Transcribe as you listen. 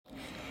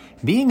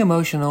Being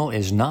emotional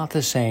is not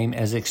the same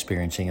as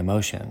experiencing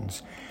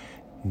emotions.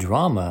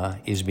 Drama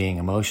is being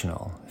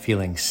emotional.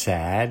 Feeling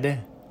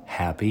sad,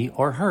 happy,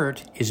 or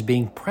hurt is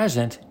being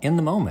present in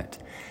the moment.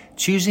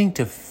 Choosing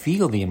to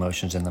feel the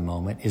emotions in the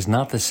moment is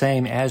not the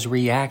same as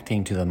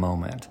reacting to the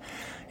moment.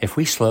 If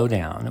we slow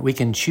down, we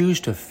can choose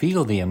to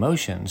feel the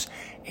emotions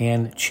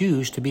and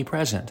choose to be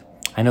present.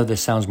 I know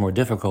this sounds more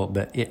difficult,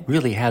 but it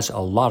really has a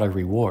lot of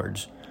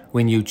rewards.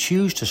 When you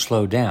choose to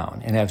slow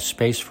down and have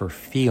space for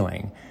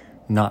feeling,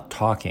 not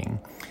talking,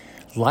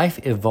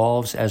 life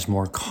evolves as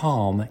more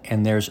calm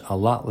and there's a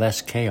lot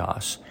less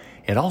chaos.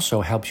 It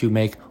also helps you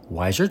make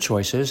wiser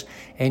choices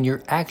and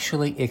you're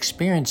actually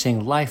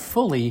experiencing life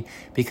fully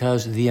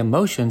because the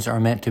emotions are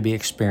meant to be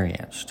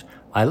experienced.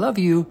 I love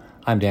you.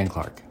 I'm Dan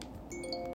Clark.